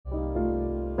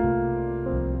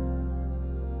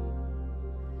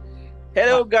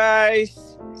Hello guys!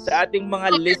 Sa ating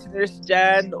mga listeners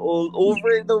dyan all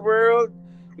over the world,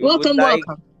 we would Welcome, like,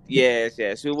 welcome. yes,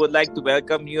 we would like to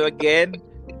welcome you again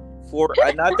for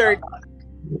another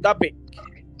topic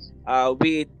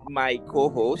with my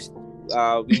co-host.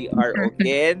 We are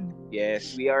again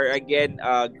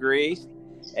graced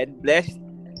and blessed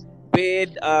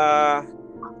with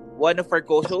one of our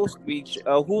co-hosts,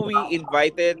 who we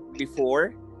invited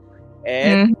before.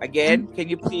 And Mhm. again, can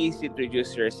you please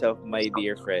introduce yourself, my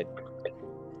dear friend?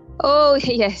 Oh,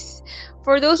 yes.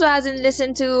 For those who hasn't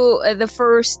listened to the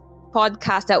first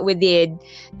podcast that we did,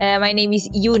 my name is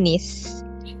Eunice,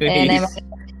 and I'm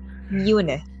Eunice.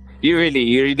 Eunice. You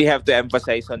really have to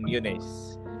emphasize on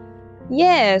Eunice.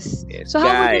 Yes. Yes, So,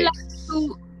 how would you like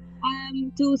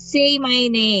guys. to say my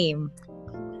name?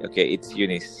 Okay, it's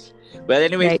Eunice. Well,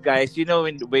 anyways, Right. guys,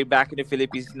 way back in the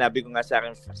Philippines, sinabi ko nga sa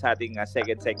ating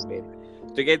second segment,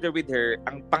 together with her,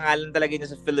 ang pangalan talaga niya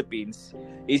sa Philippines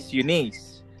is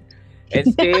Eunice.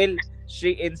 And still,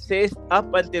 she insists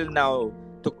up until now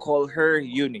to call her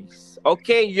Eunice.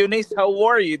 Okay, Eunice, how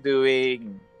are you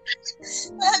doing?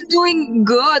 I'm doing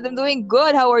good. I'm doing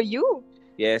good. How are you?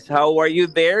 Yes, how are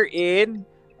you there in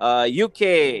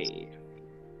UK?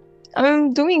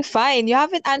 I'm doing fine. You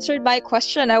haven't answered my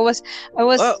question. I was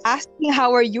Oh, asking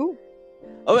how are you?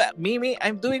 Mimi,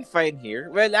 I'm doing fine here.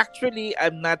 Well, actually,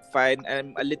 I'm not fine.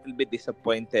 I'm a little bit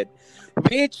disappointed.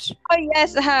 Which, Oh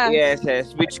yes, yes,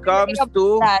 which Something comes about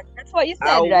to that. That's what you said,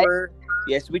 right? our,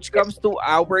 which comes to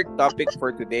our topic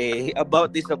for today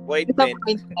about disappointment.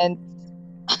 Disappointment.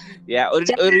 Yeah,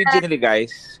 Yes. originally,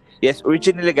 guys,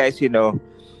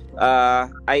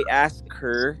 I asked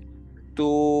her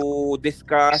to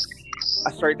discuss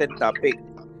a certain topic.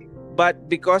 But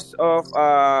because of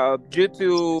due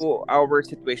to our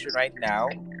situation right now,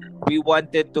 we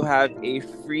wanted to have a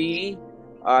free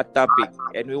topic,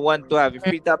 and we want to have a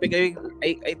free topic.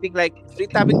 I think like free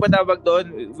topic ba tawag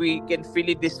doon? We can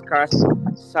freely discuss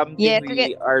something Yes,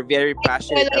 okay. we are very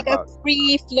passionate Like a about.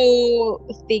 free flow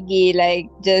thingy, like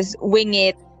just wing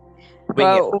it,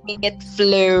 Wing it. wing it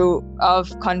flow of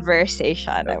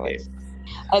conversation. Okay.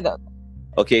 I don't.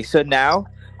 Okay, so now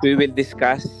we will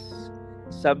discuss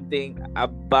something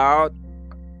about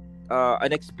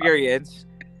an experience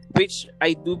which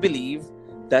I do believe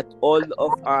that all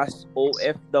of us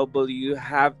OFW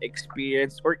have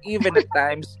experienced, or even at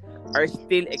times are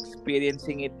still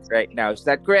experiencing it right now. Is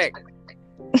that correct?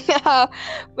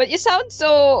 But you sound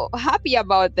so happy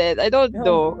about it. I don't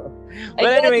know. I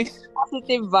Well, get a anyways,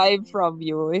 positive vibe from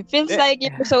you. It feels eh, like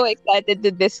you're so excited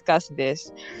to discuss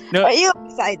this. no, Are you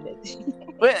excited?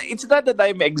 well, it's not that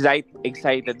I'm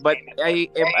excited, but I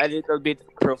am a little bit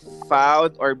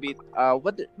profound or bit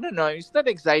what? No, it's not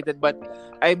excited, but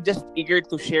I'm just eager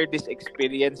to share this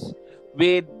experience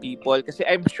with people because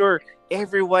I'm sure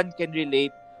everyone can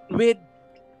relate with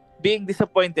being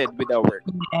disappointed with our work.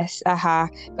 Yes,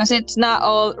 because it's not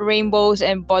all rainbows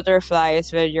and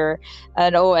butterflies when you're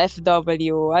an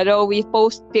OFW. I know we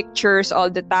post pictures all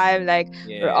the time, like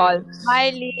we're all Yes,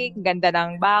 smiling, ganda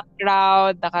ng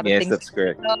background, yes, nakarating sa that's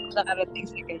correct. ito, nakarating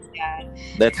sa ganyan.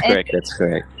 That's And correct. That's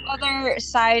correct. other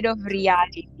side of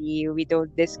reality we don't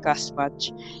discuss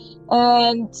much.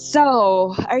 And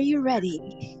so, are you ready?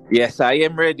 Yes, I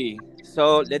am ready.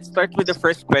 So let's start with the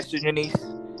first question, Eunice.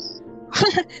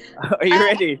 Are you I'm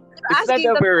ready? It's not asking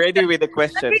that the we're ready with the not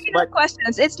questions, really the but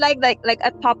questions. It's like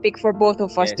a topic for both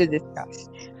of us yes. to discuss.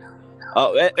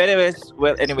 Oh,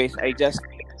 anyways, I just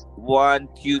want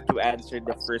you to answer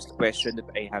the first question that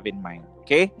I have in mind.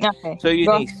 Okay? Okay, So, go.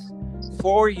 Eunice,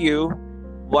 for you,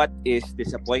 what is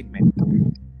disappointment?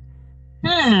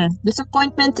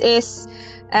 Disappointment is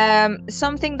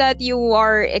something that you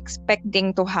are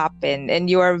expecting to happen and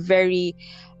you are very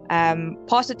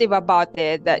positive about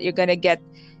it that you're gonna get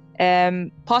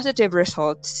positive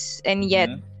results, and yet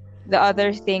Mhm. the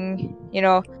other thing,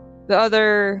 the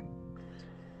other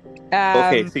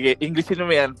Okay, um sige, Englishin mo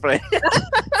yan, friend.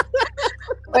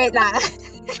 wait lang.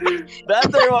 The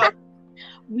other one.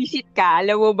 Visit ka,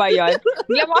 alam mo ba yon?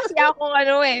 Bigyan mo kasi ako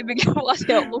bigyan mo kasi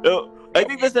ako. No, I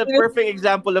think that's a perfect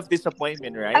example of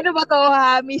disappointment, right? Ano ba to,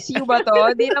 ha? Miss you ba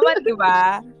to? Di naman, di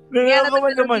ba? No, Kaya no, come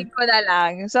on, come on. ko na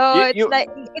lang. So, it's You, like,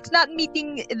 it's not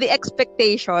meeting the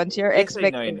expectations you're yes,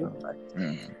 I expecting. know.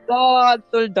 Mm. So,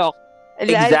 tuldok. I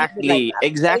really like Exactly the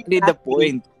Exactly.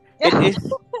 point.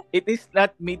 It is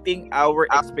not meeting our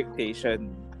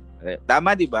expectation.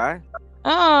 Tama, di ba?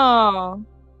 Oh.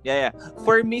 Yeah.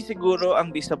 For me, siguro,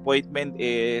 ang disappointment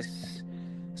is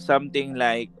something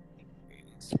like,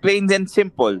 it's plain and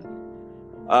simple.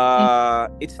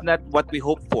 It's not what we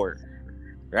hoped for,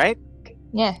 right?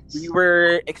 Yes. We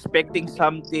were expecting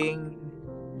something,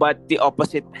 but the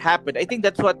opposite happened. I think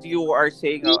that's what you are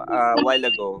saying a while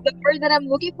ago. The word that I'm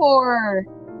looking for.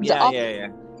 The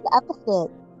Yeah. the opposite.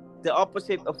 The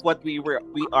opposite of what we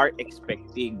are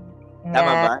expecting. Tama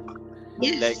Yeah. ba?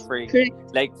 Yes. Like for Correct.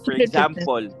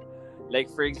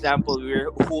 example, we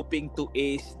were hoping to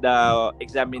ace the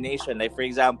examination. Like for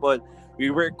example, we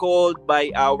were called by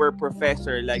our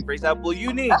professor. Like for example,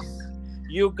 Eunice,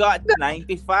 you got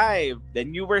 95.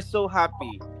 Then you were so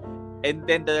happy, and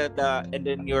then and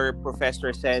then your professor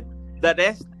said the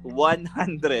rest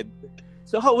 100.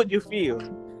 So how would you feel?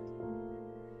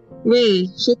 Way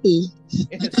shitty.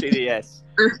 It's really yes.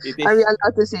 It Are we is.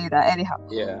 allowed to say that? Anyhow.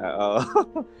 Yeah.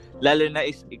 Lalo na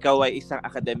ikaw ay isang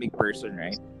academic person,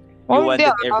 right? You Oh, hindi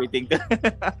wanted everything to...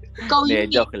 Ikaw Hindi,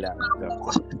 yun. joke lang.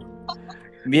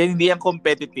 Hindi yan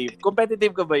competitive.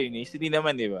 Competitive ka ba, Eunice? Hindi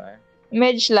naman, di ba?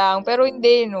 Medj lang, pero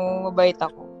hindi, no. Mabait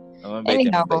ako. Mabait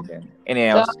yan, Anyhow. mabait yan.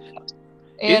 Anyhow,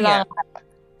 Yun yun nga. lang.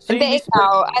 So, Hindi, Eunice,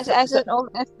 ikaw, as an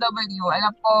OFW,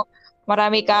 alam ko,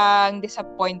 marami kang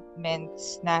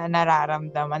disappointments na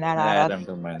nararamdaman.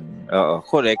 Oo,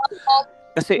 correct.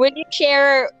 Kasi, Will you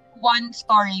share one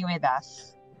story with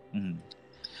us?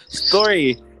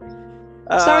 Story.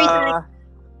 Sorry.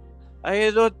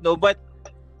 I don't know, but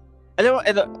alam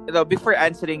mo, before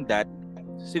answering that,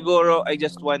 siguro I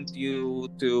just want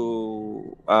you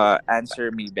to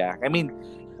answer me back. I mean,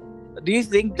 do you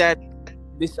think that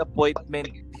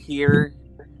disappointment here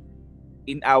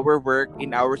in our work,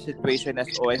 in our situation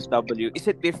as OFW, is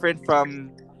it different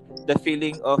from the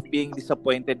feeling of being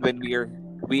disappointed when we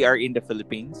are in the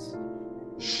Philippines?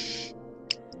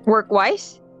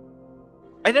 Work-wise?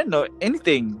 I don't know,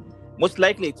 anything. Most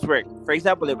likely it's work. For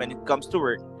example, when it comes to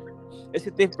work, is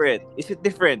it different? Is it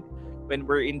different when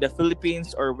we're in the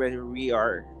Philippines or when we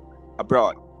are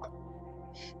abroad?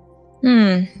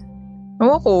 Ewan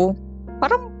ko.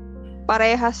 Parang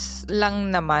parehas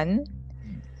lang naman.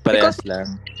 Parehas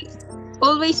lang.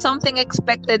 Always something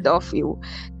expected of you.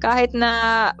 Kahit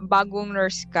na bagong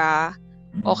nurse ka,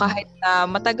 o kahit na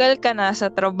matagal ka na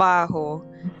sa trabaho,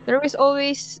 there is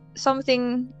always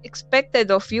something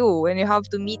expected of you and you have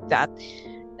to meet that.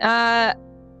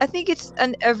 I think it's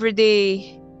an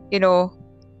everyday,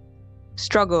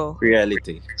 struggle.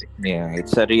 Reality. Yeah,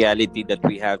 it's a reality that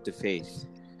we have to face.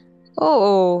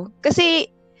 Oo. Kasi,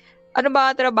 ano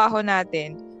ba trabaho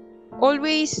natin?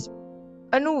 Always,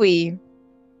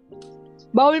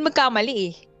 bawal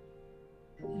magkamali eh.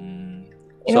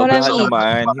 You know what I mean?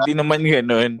 Naman. Hindi naman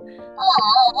ganun.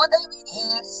 What I mean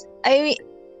is,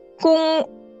 kung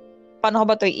paano ko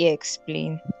ba to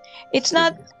i-explain? It's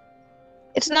not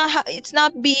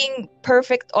being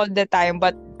perfect all the time,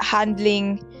 but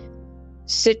handling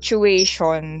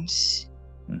situations,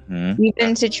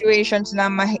 even situations na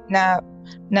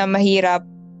mahirap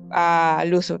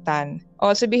lusutan.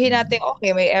 O sabihin natin,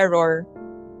 okay, may error.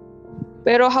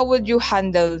 Pero how would you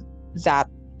handle that?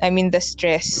 I mean, the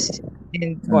stress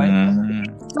and all.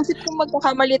 Kasi kung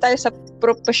magkakamali tayo sa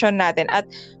profession natin at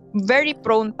very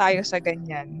prone tayo sa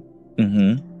ganyan.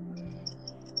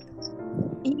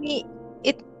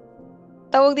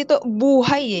 Tawag dito,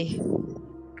 buhay eh.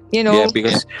 Yeah,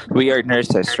 because we are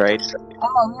nurses, right?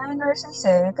 We are nurses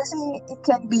eh. Kasi it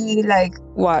can be like,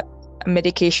 what? A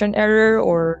medication error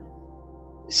or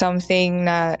something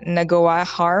na nagawa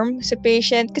harm sa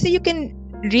patient. Kasi you can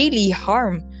really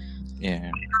harm a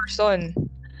person.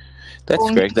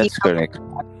 That's correct.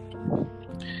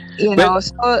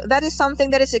 So that is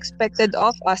something that is expected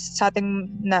of us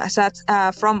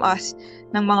from us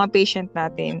ng mga patient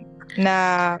natin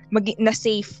na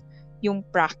safe yung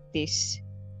practice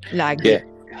lagi.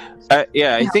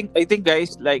 I think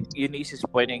guys, like Eunice is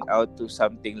pointing out to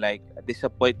something like a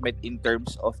disappointment in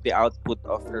terms of the output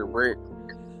of her work.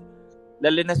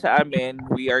 Lalo na sa amin,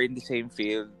 we are in the same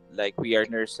field, like we are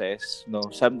nurses, no.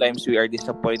 Sometimes we are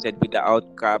disappointed with the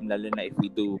outcome, lalo na if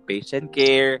we do patient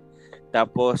care.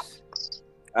 Tapos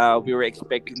we were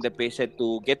expecting the patient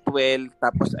to get well,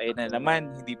 tapos ayun na naman,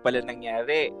 hindi pala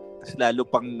nangyari. Tapos lalo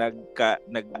pang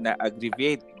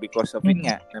na-aggravate because of it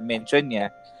nga, na-mention niya,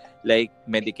 like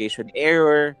medication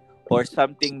error or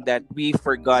something that we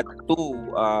forgot to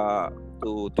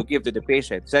give to the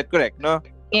patient. Is that correct, no?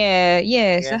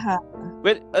 Yes. Yeah.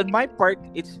 Well, on my part,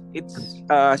 it's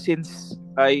since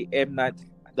I am not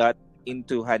that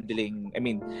into handling. I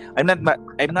mean, I'm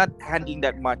not handling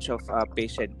that much of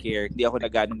patient care. Hindi ako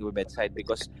nagano ng bedside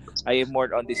because I am more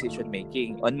on decision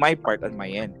making on my part, on my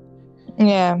end.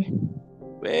 Yeah.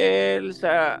 Well,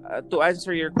 to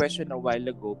answer your question a while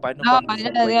ago, paano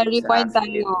rewind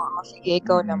tayo. Sige,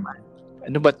 ikaw naman.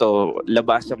 Ano ba to?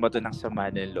 Labasan mo to ng sama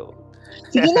ng loob.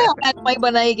 Sige na, kahit may iba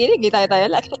nakikinig, tayo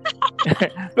lang.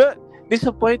 But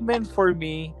Disappointment for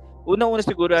me, una-una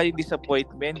siguro yung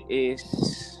disappointment is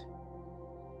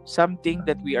something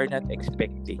that we are not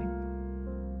expecting.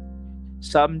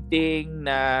 Something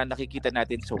na nakikita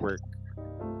natin sa work.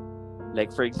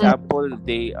 Like for example,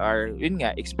 they are, yun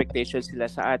nga, expectations sila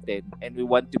sa atin and we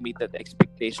want to meet that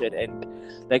expectation. And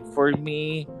like for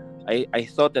me, I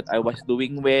thought that I was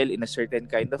doing well in a certain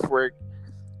kind of work.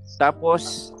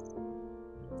 Tapos,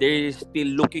 they're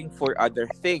still looking for other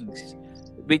things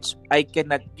which I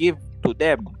cannot give to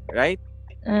them, right?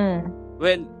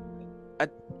 Well,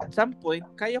 at some point,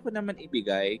 kaya ko naman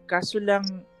ibigay, kaso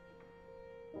lang,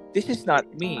 this is not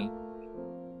me.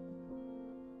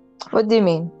 What do you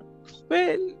mean?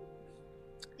 Well,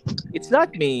 it's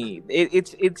not me.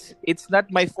 It's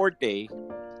not my forte.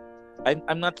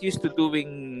 I'm not used to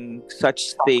doing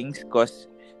such things because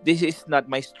this is not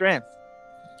my strength.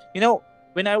 You know,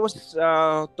 when I was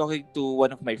talking to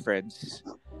one of my friends,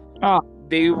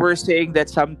 they were saying that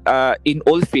some in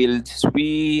all fields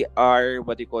we are,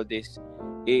 what do you call this?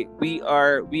 We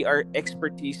are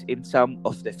expertise in some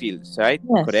of the fields, right?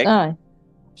 Yes. Correct.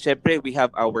 Syempre, we have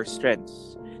our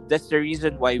strengths. That's the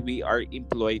reason why we are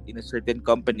employed in a certain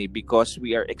company, because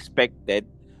we are expected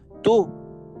to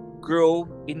grow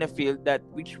in a field that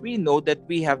which we know that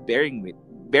we have bearing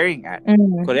at.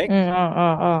 Correct?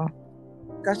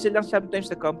 Kasi lang sometimes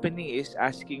the company is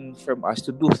asking from us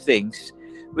to do things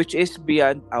which is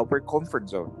beyond our comfort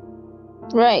zone.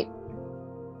 Right.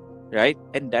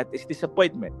 And that is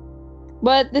disappointment.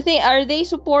 But the thing, are they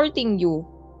supporting you?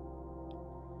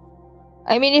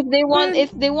 I mean, if they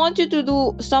want you to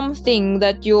do something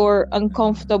that you're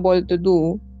uncomfortable to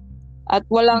do at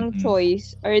walang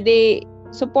choice, are they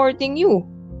supporting you?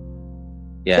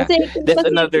 Yeah. That's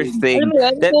another thing.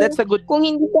 That's a good... Kung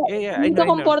hindi ka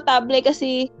komportable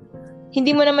kasi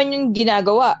hindi mo naman yung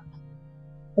ginagawa.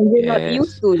 And you're not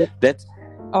used to it. That's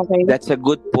a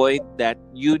good point that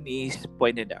Eunice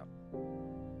pointed out.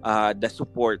 The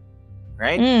support,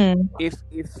 right? If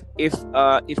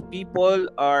people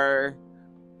are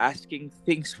asking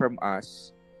things from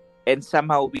us and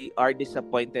somehow we are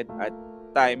disappointed at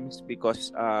times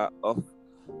because of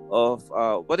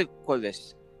what do you call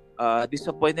this?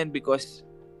 Disappointed because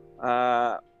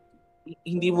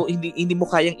hindi mo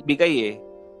kayang ibigay eh.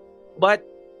 But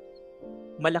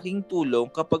malaking tulong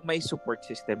kapag may support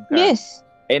system ka. Yes.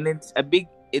 And it's a big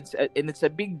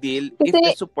deal if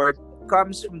the support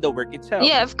comes from the work itself.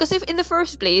 Yeah, because if in the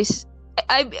first place,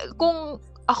 kung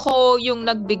ako yung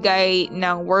nagbigay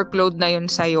ng workload na yun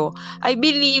sa'yo, I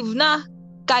believe na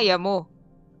kaya mo.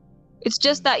 It's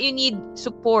just that you need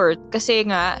support kasi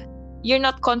nga, you're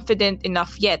not confident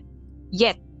enough yet.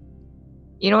 You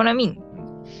know what I mean?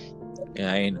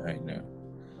 Yeah, I know.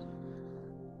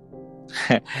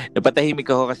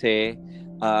 Napatahimik ako kasi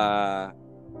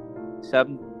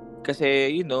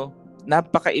kasi you know,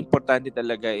 napaka-importante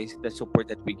talaga is the support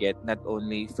that we get, not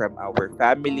only from our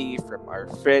family, from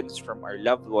our friends, from our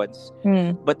loved ones,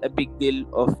 but a big deal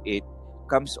of it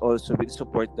comes also with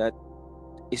support that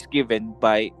is given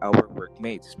by our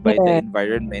workmates, by the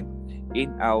environment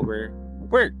in our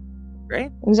work,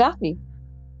 right? Exactly.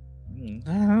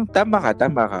 Tama ka.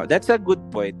 That's a good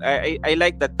point. I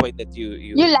like that point that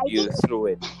you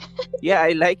threw it. Yeah,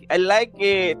 I like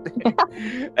it.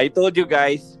 I told you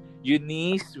guys,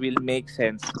 Eunice will make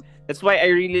sense. That's why I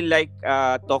really like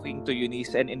talking to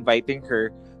Eunice and inviting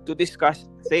her to discuss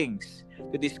things,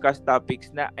 to discuss topics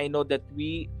na I know that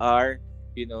we are,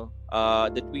 you know,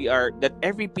 that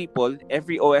every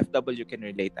OFW can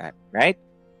relate at, right?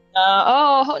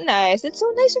 How nice. That's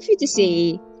so nice of you to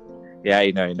say. Yeah,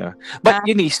 I know. But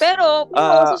Eunice, pero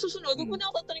sa susunod, huwag mo na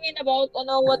ako tatanungin about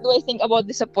what do I think about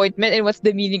disappointment and what's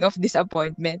the meaning of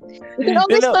disappointment. You can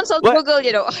always consult Google,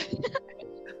 you know.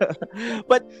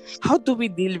 But how do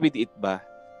we deal with it ba?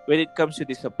 When it comes to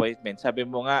disappointment, sabi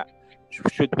mo nga,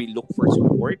 should we look for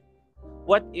support?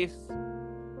 What if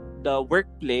the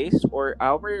workplace or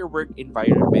our work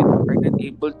environment are not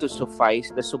able to suffice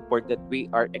the support that we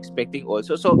are expecting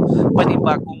also? So,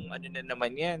 panibagong ano na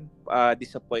naman yan,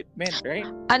 disappointment, right?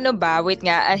 Ano ba? Wait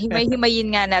nga,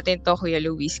 himay-himayin nga natin to, Kuya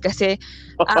Luis. Kasi,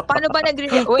 paano ba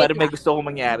Para may gusto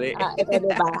kong mangyari. Ito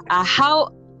diba?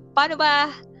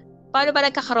 Paano ba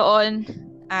nagkakaroon,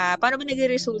 paano ba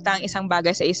nagre-resulta ang isang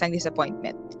bagay sa isang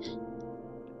disappointment?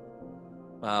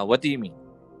 What do you mean?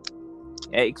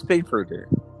 Explain further.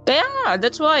 Kaya nga,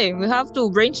 that's why we have to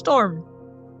brainstorm.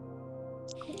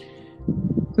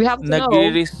 We have to know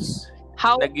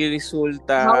how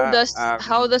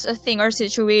does a thing or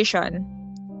situation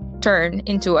turn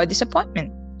into a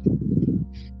disappointment.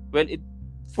 Well,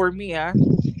 for me,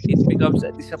 it becomes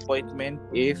a disappointment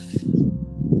if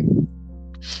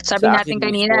Sabi Sa natin akin mismo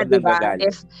kanina, di ba? nanggagaling.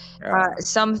 If Ah,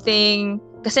 something,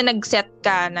 kasi nag-set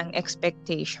ka ng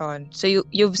expectation. So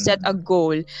you've set a mm.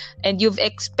 goal and you've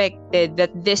expected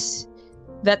that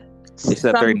that It's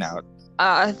the some turnout.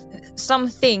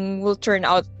 something will turn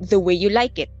out the way you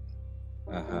like it.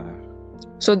 Uh-huh.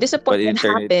 So But disappointment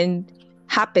it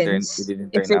happens didn't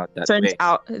if turn it out that turns way.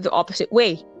 out the opposite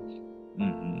way.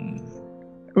 Mm-hmm.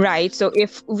 Right? So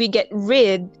if we get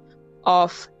rid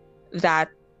of that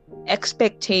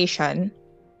expectation,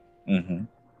 Mm-hmm.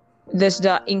 does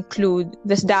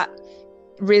that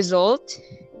result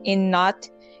in not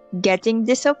getting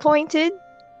disappointed?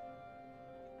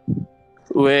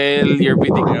 Well, you're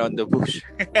beating around the bush.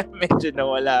 Medyo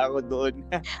nawala ako doon.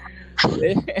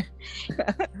 Wait.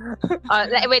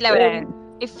 Well,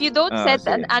 If you don't set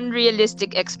an sige.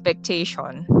 unrealistic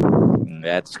expectation,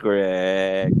 That's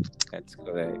correct. That's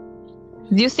correct.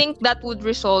 do you think that would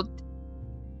result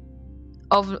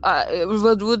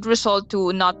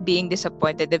to not being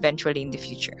disappointed eventually in the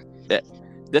future? That,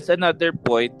 that's another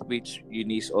point which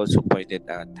Eunice also pointed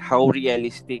out. How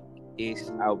realistic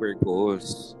is our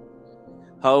goals?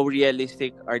 How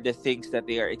realistic are the things that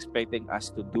they are expecting us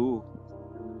to do?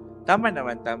 Tama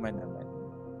naman, tama naman.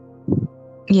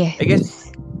 I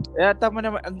guess, Yes. tama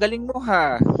naman. Ang galing mo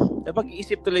ha.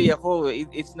 Napag-iisip tuloy ako.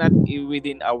 It's not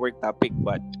within our topic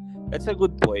but that's a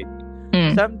good point.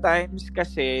 Mm. Sometimes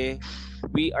kasi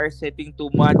we are setting too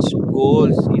much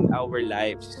goals in our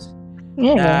lives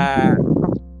Yeah. na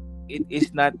it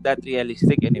is not that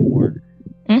realistic anymore.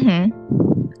 Mm-hmm.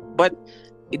 But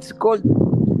it's called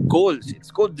goals.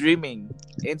 It's called dreaming.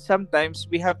 And sometimes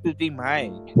we have to dream high.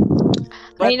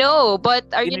 I But know, but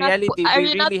are in you not reality, are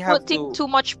we you not really have putting to, too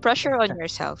much pressure on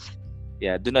yourself?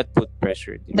 yeah, do not put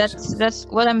pressure on yourself. That's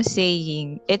what I'm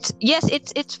saying. It's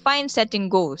fine setting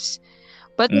goals,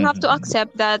 but you have to Mhm.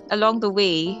 accept that along the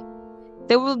way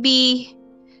there will be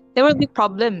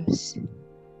problems.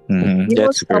 Mhm. You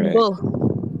will That's correct. stumble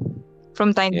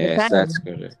from time to Yes, time. that's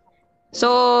correct.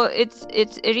 So it's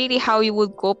really how you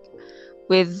would cope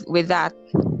with that.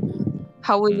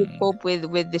 How will you Mm. cope with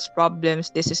these problems?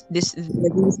 These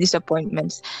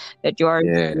disappointments that you are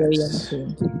Yes.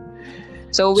 experiencing.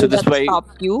 So So will that's that why stop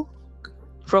you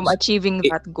from achieving it,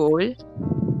 that goal?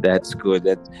 that's good.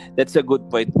 That's a good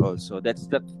point also. That's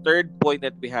the third point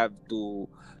that we have to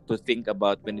think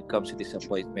about when it comes to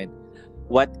disappointment.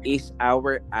 What is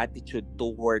our attitude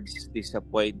towards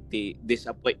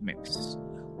disappointments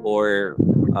or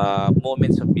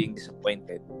moments of being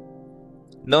disappointed?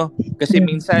 No? Kasi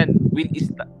minsan will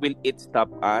it stop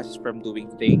us from doing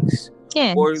things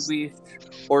or Yes.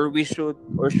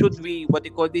 should we what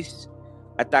you call this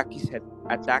attack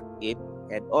it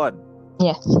head on?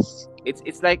 Yes.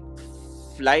 It's like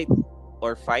flight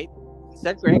or fight. Is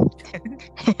that correct?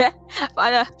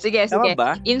 Sige, Tama sige.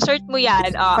 ba? Insert mo yan.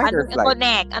 It's fight or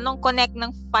flight. Anong connect ng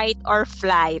fight or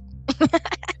flight?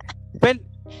 Well,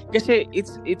 kasi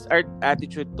it's our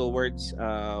attitude towards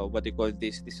what you call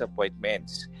this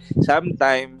disappointments.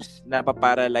 Sometimes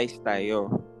napaparalyze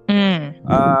tayo. I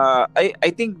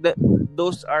think that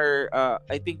those are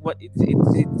I think what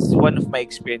it's one of my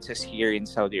experiences here in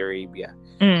Saudi Arabia.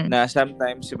 Na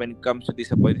sometimes when it comes to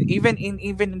disappointment, even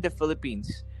in the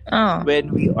Philippines, when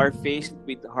we are faced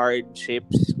with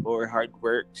hardships or hard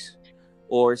works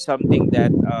or something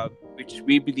that which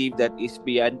we believe that is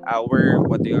beyond our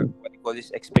what you call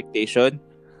this expectation,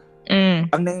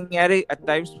 ang nangyayari at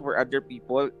times for other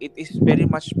people, it is very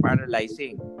much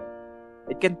paralyzing.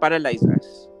 It can paralyze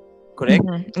us. Correct?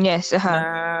 Yes.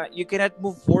 Na you cannot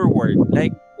move forward.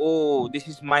 Like, oh, this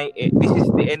is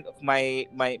the end of my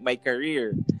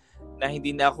career. Na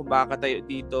hindi na ako makakatayo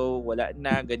dito, wala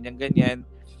na, ganyan.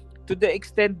 To the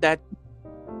extent that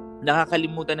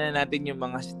nakakalimutan na natin yung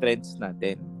mga strengths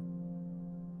natin.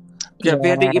 Kaya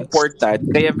very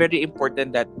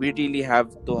important that we really have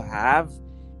to have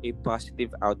a positive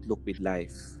outlook with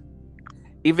life.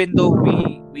 Even though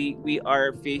we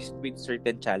are faced with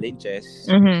certain challenges,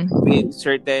 with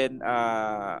certain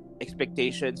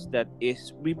expectations that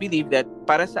is we believe that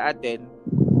para sa atin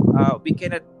we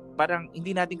cannot parang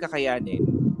hindi natin kakayanin.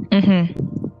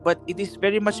 But it is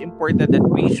very much important that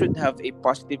we should have a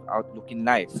positive outlook in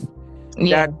life.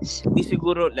 That hindi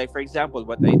siguro, like for example,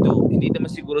 what I do, hindi naman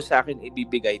siguro sa akin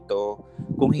ibibigay to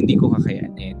kung hindi ko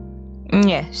kakayanin.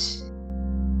 Yes.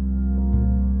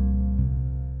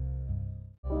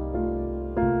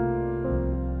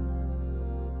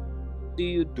 What do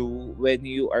you do when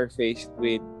you are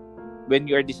when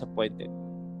you are disappointed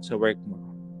sa work mo?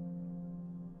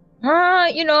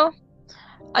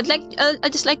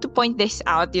 I'd just like to point this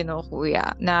out,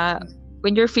 kuya, na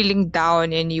when you're feeling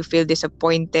down and you feel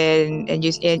disappointed and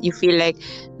you feel like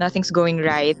nothing's going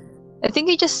right, I think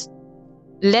you just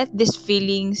let these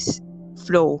feelings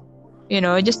flow.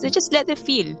 Just let it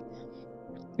feel.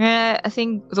 I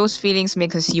think those feelings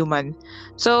make us human.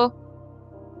 So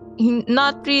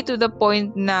not really to the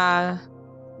point But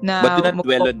do na not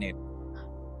dwell on it.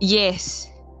 yes,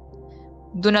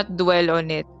 do not dwell on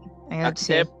it, I would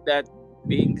say. Accept that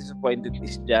being disappointed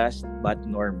is just but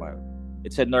normal.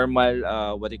 It's a normal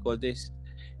what do you call this?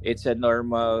 It's a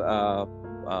normal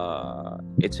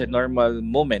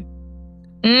moment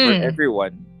for Mm.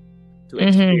 everyone to Mm-hmm.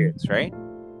 experience, right?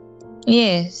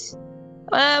 Yes.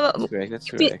 That's correct. That's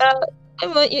correct.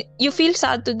 You feel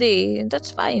sad today, that's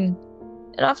fine.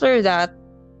 And after that,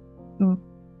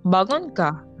 bangon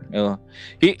ka. Oh.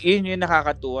 Yun yung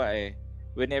nakakatuwa eh.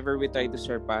 Whenever we try to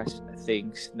surpass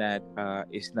things that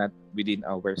is not within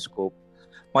our scope,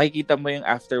 makikita mo yung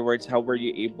afterwards how were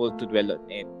you able to dwell on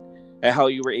it. How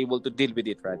you were able to deal with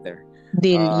it rather.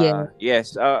 Deal, yeah.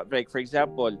 Yes, like for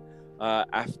example,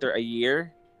 after a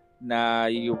year na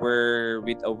you were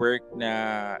with a work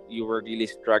na you were really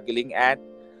struggling at,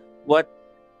 what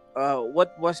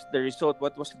was the result?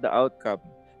 What was the outcome?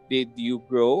 Did you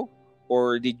grow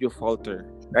or did you falter?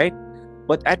 Right?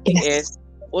 But at the end, Yes.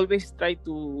 always try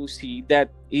to see that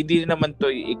hindi naman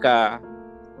to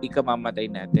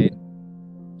ikamamatay natin.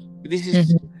 This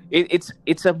is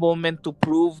it's a moment to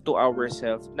prove to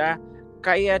ourselves na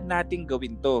kaya nating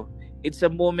gawin to. It's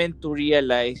a moment to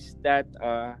realize that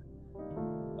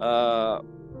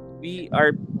we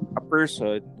are a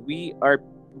person, we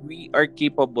are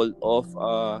capable of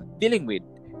dealing with.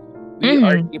 We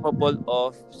are capable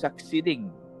of succeeding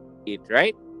it,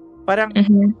 right? Parang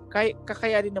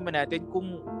kakayanin naman natin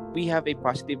kung we have a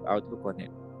positive outlook on it.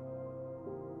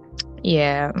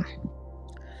 Yeah.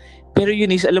 Pero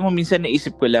Eunice, alam mo, minsan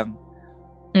naisip ko lang,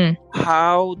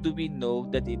 how do we know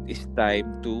that it is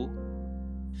time to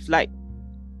flight?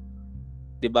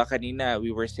 Diba kanina,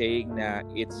 we were saying na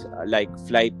it's like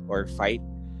flight or fight.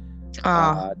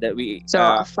 That we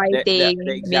fighting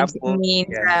the example means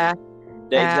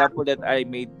the example that I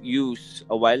made use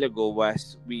a while ago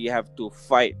was we have to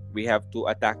fight, we have to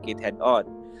attack it head on.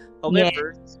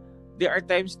 However, there are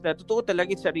times na totoo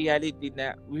talaga sa reality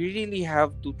na we really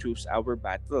have to choose our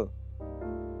battle.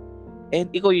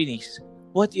 And ikaw, Eunice,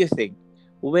 what do you think?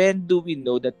 When do we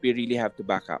know that we really have to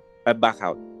back out?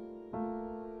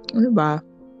 Ano ba?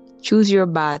 Choose your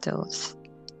battles.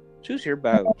 Choose your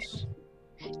battles.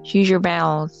 Choose your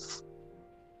battles.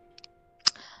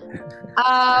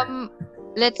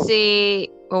 Let's say,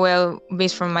 well,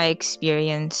 based from my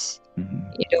experience,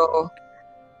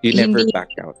 you never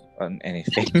back out on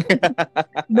anything.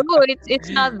 No, it's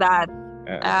not that.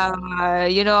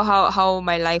 You know how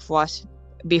my life was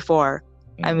before.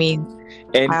 I mean,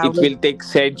 and it will take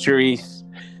centuries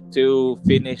to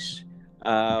finish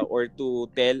or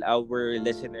to tell our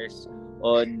listeners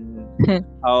on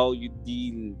how you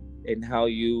deal and how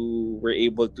you were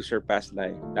able to surpass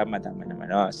life. Tama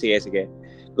naman. Sige.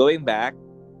 Going back.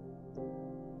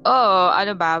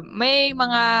 Ano ba? May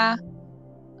mga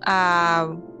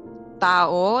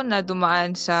tao na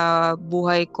dumaan sa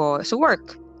buhay ko, sa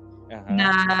work.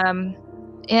 Na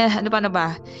ano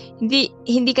ba?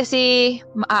 Hindi kasi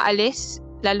maaalis,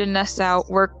 lalo na sa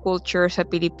work culture sa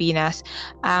Pilipinas,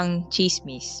 ang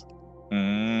chismis.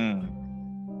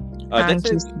 That's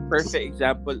a perfect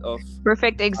example of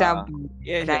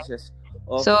yes.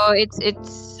 Of so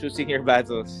it's choosing your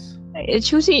battles. It's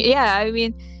choosing, I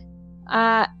mean,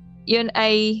 yun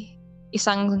ay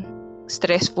isang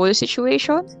stressful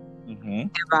situation.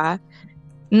 Diba?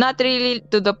 Not really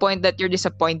to the point that you're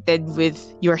disappointed with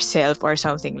yourself or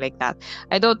something like that.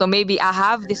 I don't know, maybe I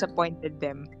have disappointed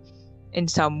them in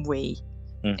some way.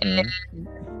 And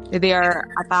they are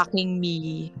attacking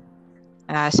me,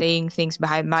 saying things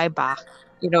behind my back.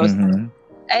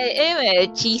 Anyway,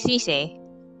 chismis eh.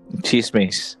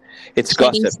 Chismis. It's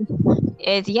gossip.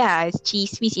 It's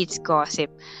chismis, it's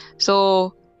gossip.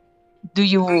 So, do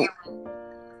you,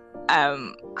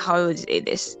 how would I say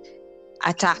this?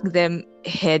 Attack them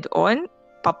head on?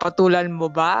 Papatulan mo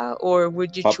ba? Or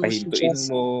would you choose to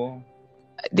just... mo.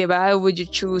 Diba? Would you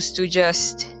choose to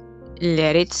just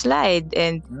let it slide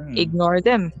and ignore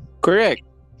them? Correct.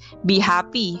 Be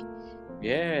happy.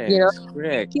 Yes,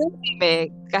 correct.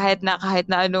 Kahit na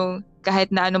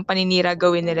anong paninira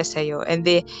gawin nila sa'yo, and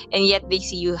yet they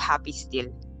see you happy still.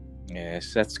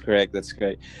 Yes, that's correct.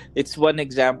 It's one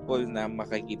example na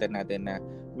makikita natin na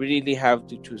we really have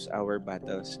to choose our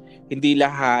battles. Hindi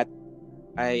lahat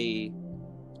ay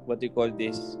what do you call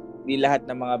this? Hindi lahat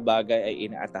ng mga bagay ay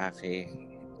inaatake.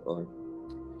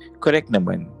 Correct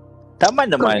naman. Tama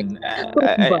Correct. naman.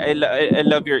 Correct ba? I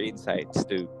love your insights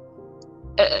too.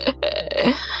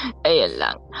 Ayun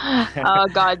lang.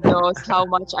 God knows how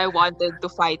much I wanted to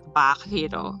fight back,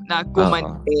 na Oo.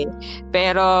 gumante.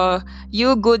 Pero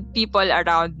you good people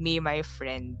around me, my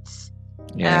friends,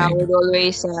 Yeah. would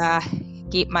always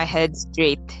keep my head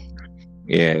straight.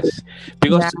 Yes.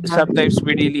 Because Na, sometimes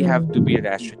we really have to be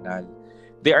rational.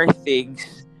 There are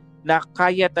things na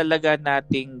kaya talaga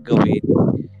nating gawin,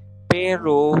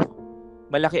 pero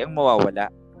malaki ang mawawala.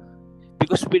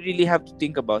 Because we really have to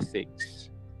think about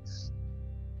things.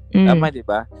 Tama, di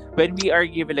ba? When we are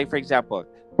given, like for example,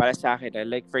 para sa akin,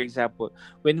 like for example,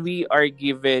 when we are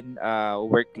given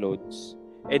workloads,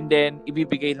 and then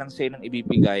ibibigay lang sa'yo ng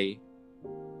ibibigay,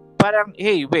 parang,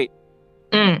 hey, wait,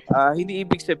 hindi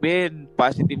ibig sabihin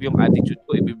positive yung attitude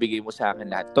ko, ibibigay mo sa akin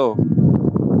lahat to.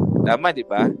 Tama, di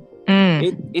ba?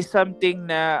 It is something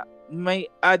na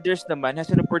may others naman has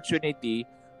an opportunity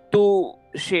to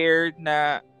share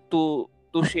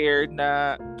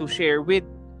with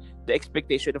the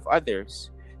expectation of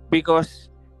others, because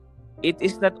it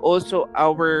is not also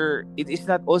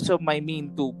my mean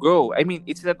to grow. I mean,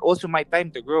 it's not also my time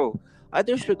to grow.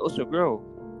 Others should also grow.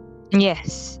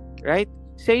 Yes. Right?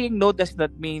 Saying no does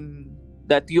not mean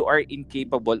that you are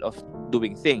incapable of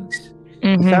doing things.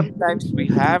 Sometimes we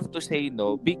have to say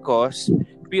no because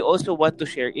we also want to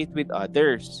share it with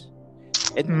others.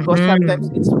 And because sometimes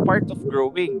it's part of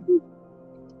growing.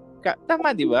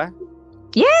 Tama, di ba?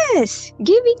 Yes!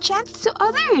 Giving chance to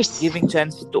others. Giving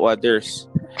chance to others.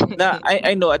 Na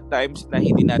I know at times na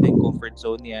hindi natin comfort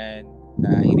zone yan,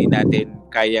 na hindi natin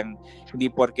kayang,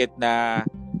 hindi porket na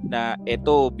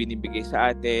eto binibigay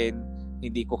sa atin,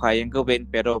 hindi ko kayang gawin,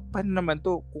 pero paano naman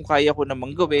to? Kung kaya ko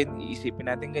namang gawin, iisipin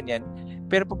natin ganyan.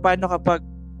 Pero paano kapag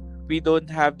we don't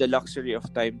have the luxury of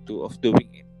time of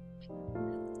doing it?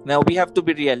 Now, we have to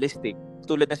be realistic.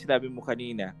 Tulad na sinabi mo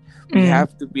kanina, we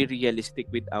have to be realistic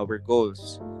with our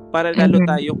goals para lalo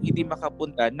tayong hindi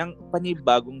makapunta ng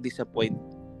panibagong disappointment.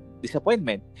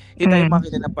 Hindi tayo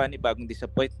makita ng panibagong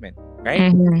disappointment. Right?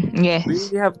 Yes. We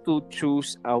really have to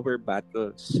choose our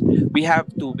battles. We have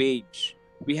to wage.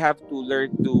 We have to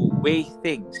learn to weigh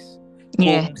things.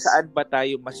 Yes. Kung saan ba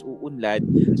tayo mas uunlad,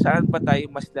 saan ba tayo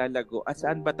mas lalago, at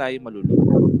saan ba tayo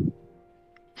malulunod.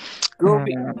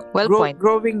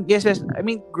 Growing, yes. I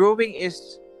mean, growing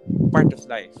is part of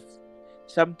life.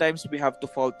 Sometimes we have to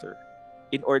falter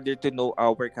in order to know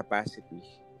our capacity.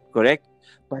 Correct?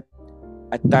 But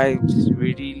at times,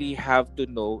 we really have to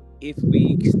know if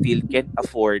we still can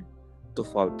afford to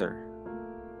falter.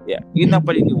 Yeah, yun ang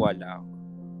paniniwala ako.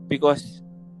 Because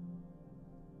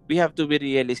we have to be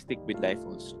realistic with life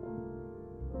also.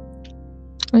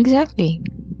 Exactly.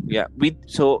 Yeah,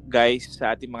 so guys,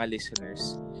 sa ating mga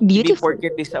listeners, beautiful. Hindi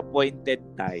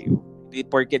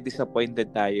porket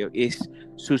disappointed tayo is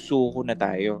susuko na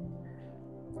tayo.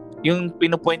 Yung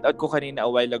pino-point out ko kanina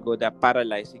a while ago, that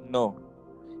paralyzing, no.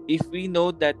 If we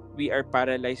know that we are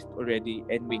paralyzed already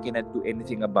and we cannot do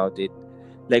anything about it,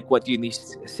 like what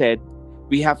Eunice said,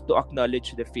 we have to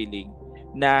acknowledge the feeling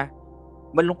na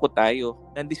malungkot tayo,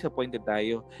 na disappointed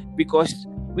tayo. Because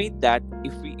with that,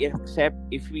 if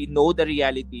we know the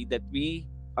reality that we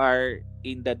are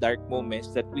in the dark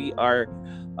moments, that we are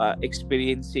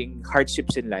experiencing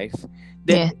hardships in life,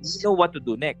 then we know what to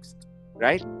do next,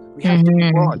 right? We have to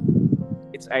move on.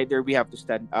 It's either we have to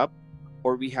stand up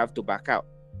or we have to back out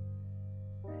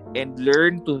and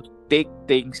learn to take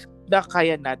things na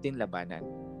kaya natin labanan.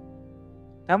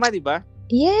 Tama, di ba?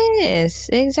 Yes,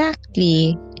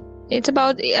 exactly. It's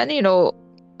about,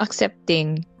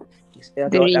 accepting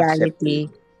the reality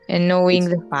and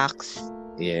knowing the facts.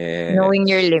 Yes. Knowing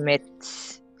your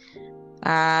limits.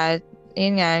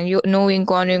 Yun nga, knowing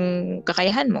kung ano yung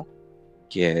kakayahan mo.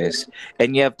 Yes.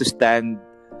 And you have to stand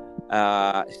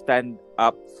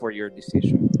up for your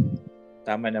decision.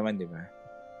 Tama naman, di ba?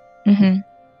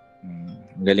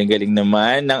 Galing-galing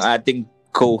naman ng ating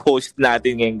co-host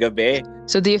natin ngayong gabi.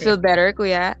 So, do you feel better,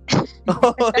 kuya?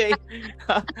 Okay.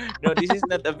 No, this is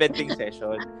not a venting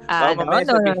session. No.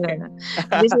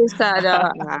 This is,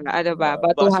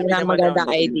 batuhan ng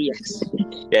magandang ideas.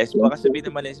 Yes, baka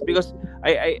sabihin naman is because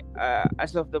I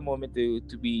as of the moment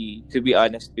to be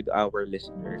honest with our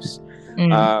listeners,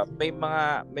 may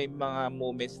mga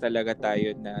moments talaga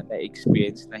tayo na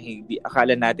experience na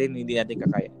akala natin hindi natin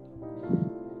kakaya.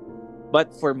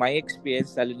 But for my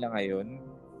experience, lalo na ngayon,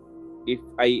 if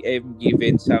I am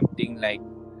given something like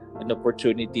an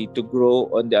opportunity to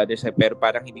grow on the other side, pero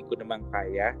parang hindi ko naman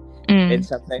kaya, and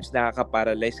sometimes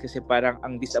nakaka-paralyze kasi parang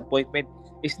ang disappointment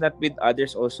is not with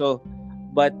others also,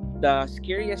 but the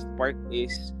scariest part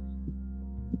is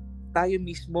tayo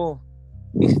mismo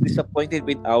is disappointed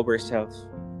with ourselves.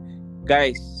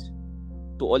 Guys,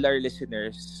 to all our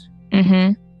listeners,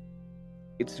 Mm-hmm.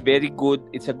 it's very good.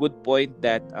 It's a good point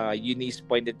that Eunice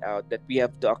pointed out that we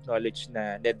have to acknowledge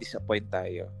na na-disappoint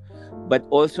tayo. But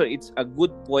also, it's a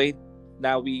good point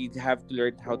na we have to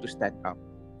learn how to stand up.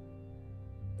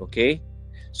 Okay?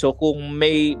 So kung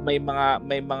may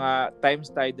mga times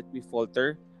tayo that we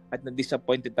falter at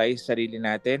na-disappointed tayo sa sarili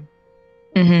natin,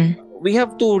 Mm-hmm. we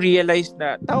have to realize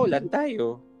na tao lang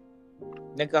tayo.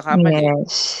 Nagkakamali.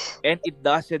 Yes. And it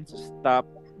doesn't stop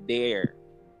there.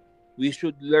 We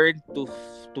should learn to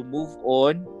move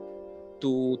on,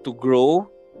 to grow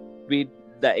with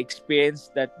the experience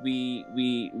that we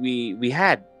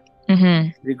had,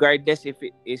 Mm-hmm. regardless if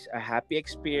it is a happy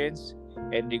experience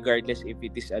and regardless if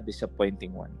it is a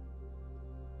disappointing one.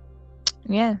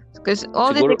 Yeah, because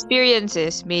all these Siguro,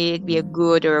 experiences, may it be a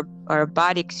good or a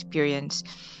bad experience,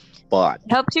 but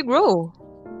helps you grow.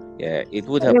 yeah, it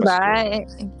would help us Diba?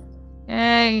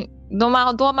 grow.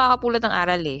 Doon ka makakapulot ng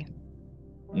aral eh.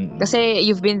 Mm-mm. Kasi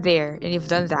you've been there and you've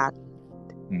done that.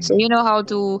 Mm-mm. So you know how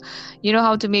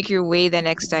to make your way the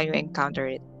next time you encounter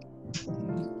it.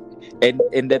 And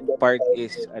that part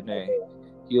is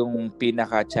yung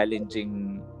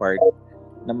pinaka-challenging part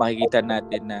na makikita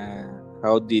natin na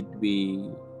how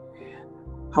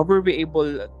were we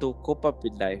able to cope up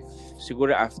with life?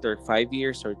 Siguro after 5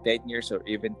 years or 10 years or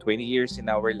even 20 years in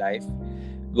our life,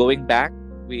 going back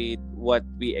with what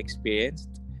we experienced,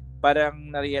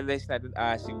 parang na-realize natin,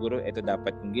 siguro ito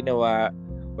dapat kong ginawa,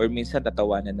 or minsan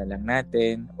tatawanan na lang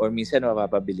natin, or minsan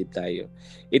mapapabilib tayo.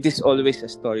 It is always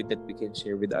a story that we can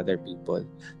share with other people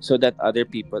so that other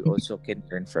people also can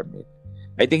learn from it.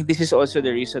 I think this is also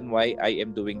the reason why I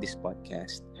am doing this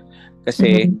podcast.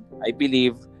 Kasi I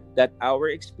believe that our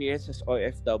experience as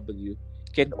OFW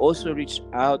can also reach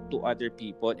out to other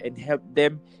people and help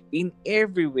them in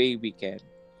every way we can.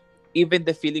 Even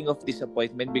the feeling of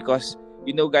disappointment, because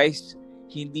guys,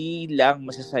 hindi lang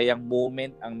masasayang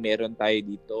moment ang meron tayo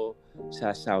dito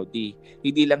sa Saudi.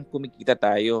 Hindi lang kumikita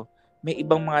tayo. May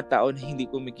ibang mga tao na hindi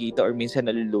kumikita or minsan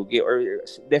nalulugi or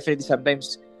definitely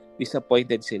sometimes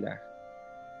disappointed sila.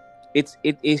 It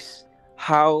is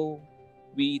how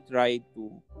we try to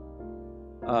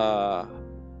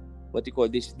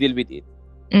deal with it.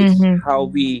 It's how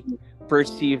we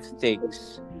perceive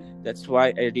things. That's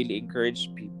why I really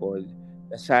encourage people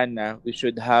na sana we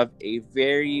should have a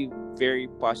very, very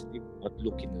positive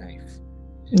outlook in life.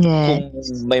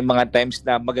 Yes. Kung may mga times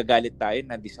na magagalit tayo,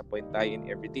 na disappoint tayo in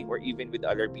everything or even with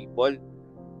other people,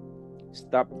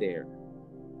 stop there.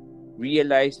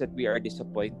 Realize that we are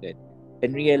disappointed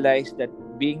and realize that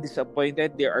being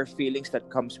disappointed, there are feelings that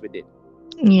comes with it.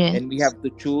 Yes. And we have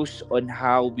to choose on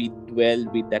how we dwell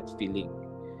with that feeling.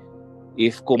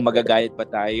 If kung magagalit pa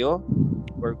tayo,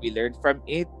 or we learn from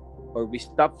it, or we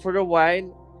stop for a while,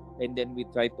 and then we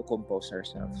try to compose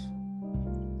ourselves.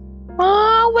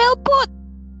 Well put!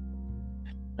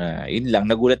 Yun lang.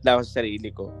 Nagulat lang ako sa sarili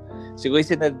ko. Siguro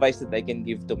it's an advice that I can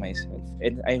give to myself.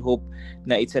 And I hope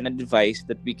na it's an advice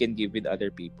that we can give with other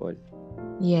people.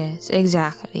 Yes,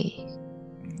 exactly.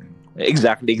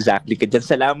 Exactly. Kadyan,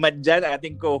 salamat dyan,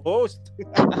 ating co-host.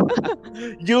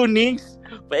 Eunice,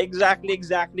 pa-exactly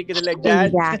ka talaga dyan.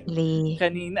 Exactly.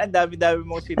 Kanina, ang dami-dami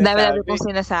mong sinasabi. Ang dami-dami kong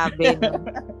sinasabi.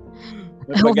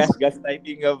 Mag-gas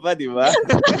typing ka pa, di ba?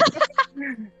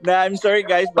 Na, I'm sorry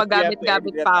guys, but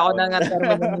paggamit-gamit pa ako ng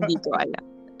termo na hindi ko alam.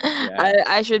 Yeah.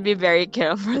 I should be very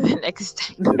careful the next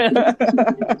time.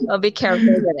 I'll be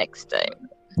careful the next time.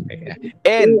 Yeah.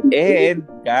 And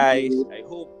guys, I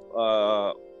hope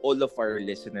all of our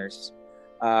listeners,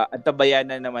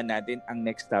 antabayan na naman natin ang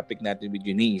next topic natin with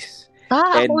Eunice.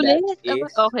 And ulit?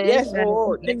 Okay. Yes,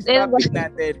 next topic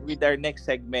natin with our next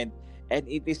segment. And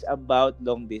it is about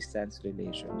long distance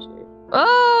relationship.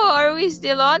 Oh, are we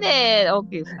still on it?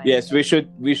 Okay, fine. Yes, we should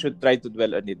try to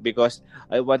dwell on it because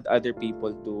I want other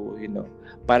people to,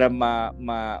 para ma-excite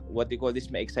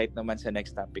naman sa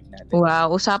next topic natin.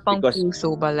 Wow, usapang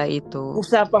puso pala ito.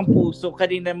 Usapang puso.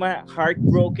 Kanina naman,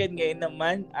 heartbroken. Ngayon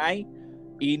naman ay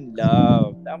in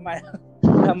love.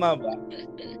 Tama ba?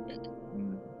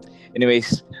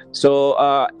 Anyways, so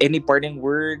any parting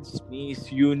words, Miss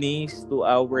Eunice, to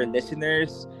our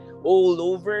listeners all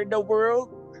over the world?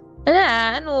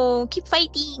 Keep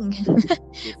fighting.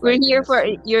 We're here for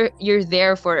you're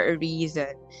there for a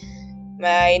reason.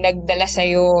 May nagdala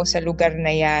sa'yo sa lugar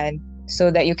na yan so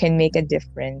that you can make a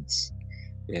difference.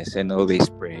 Yes, and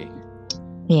always pray.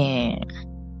 Yeah.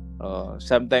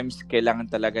 Sometimes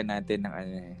kailangan talaga natin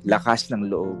ng lakas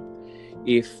ng loob.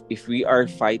 If we are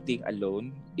fighting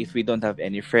alone, if we don't have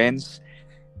any friends,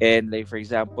 and like for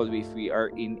example, if we are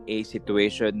in a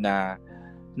situation na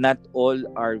not all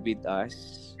are with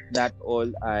us. Not all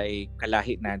ay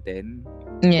kalahi natin.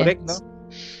 Yes. Correct, no?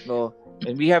 No.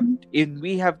 And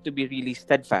we have to be really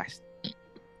steadfast.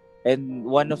 And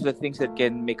one of the things that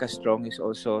can make us strong is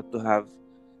also to have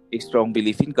a strong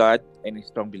belief in God and a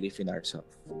strong belief in ourselves.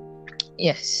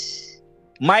 Yes.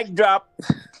 Mic drop.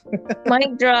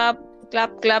 Mic drop.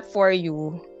 Clap, clap for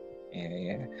you.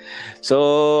 Yeah.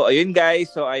 So, ayun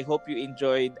guys. So, I hope you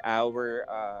enjoyed our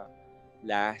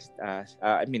not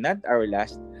our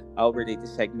last, our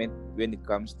latest segment when it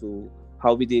comes to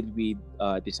how we deal with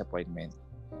disappointment.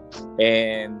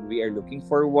 And we are looking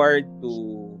forward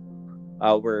to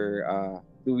our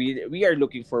we are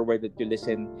looking forward to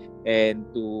listen and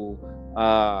to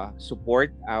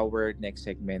support our next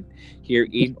segment here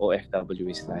in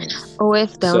OFW's Life. So,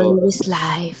 OFW is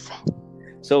life.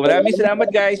 maraming salamat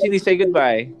guys. Hindi say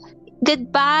goodbye.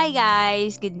 Goodbye,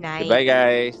 guys. Good night. Goodbye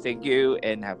guys. Thank you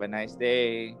and have a nice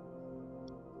day.